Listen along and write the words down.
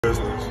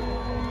business.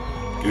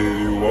 Give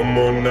you one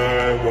more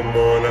night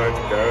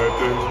to get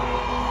this.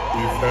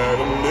 We've had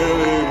a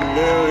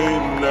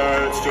million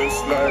nights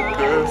just like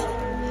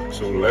this.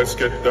 So let's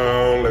get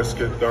down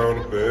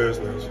to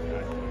business.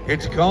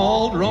 It's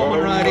called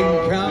Roman Riding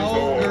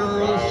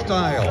Cowgirl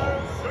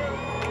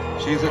Style.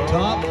 She's a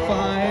top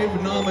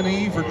 5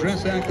 nominee for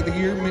Dress Act of the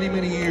Year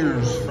many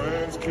years.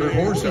 Her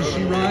horses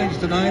she rides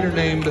tonight are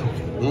named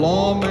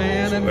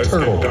Lawman and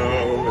Turtle.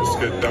 Let's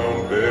get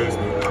down to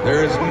business.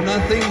 There is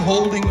nothing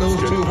holding those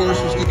two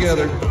horses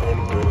together.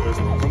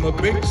 From a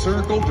big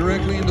circle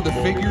directly into the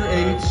figure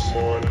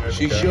eights,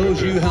 she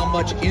shows you how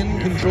much in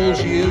control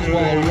she is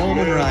while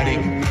Roman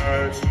riding.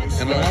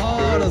 And a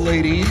lot of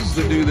ladies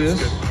that do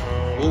this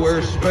will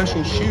wear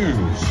special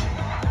shoes.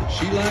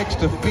 She likes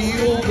to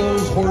feel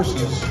those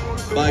horses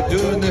by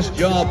doing this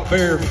job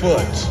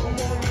barefoot.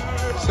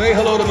 Say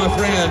hello to my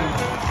friend,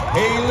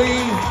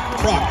 Haley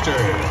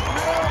Proctor.